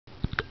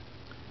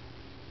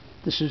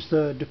This is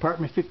the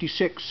Department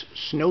 56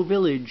 Snow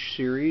Village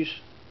series,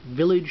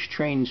 Village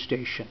Train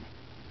Station.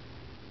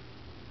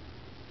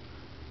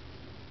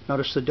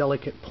 Notice the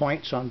delicate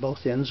points on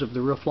both ends of the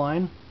roof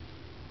line.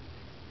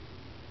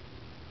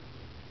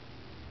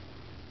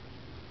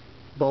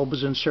 Bulb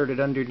is inserted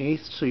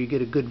underneath so you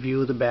get a good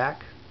view of the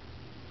back.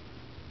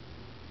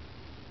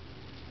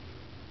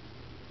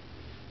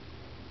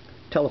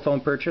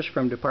 Telephone purchase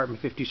from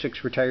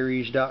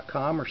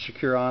Department56Retirees.com or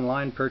secure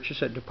online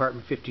purchase at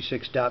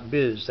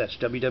Department56.biz. That's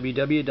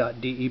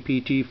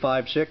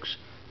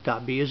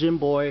www.dept56.b as in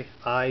boy,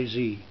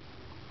 IZ.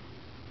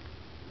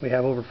 We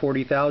have over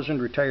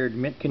 40,000 retired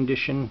mint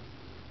condition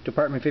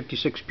Department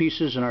 56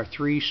 pieces in our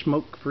 3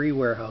 smoke-free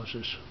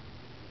warehouses.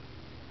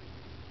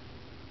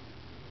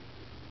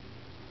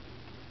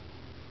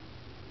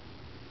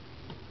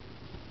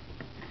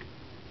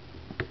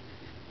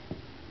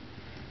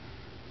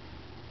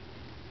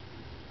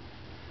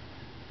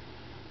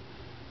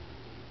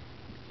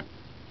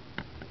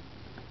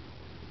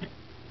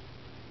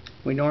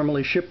 We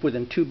normally ship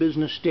within 2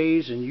 business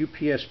days, and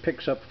UPS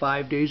picks up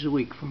 5 days a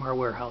week from our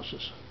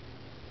warehouses.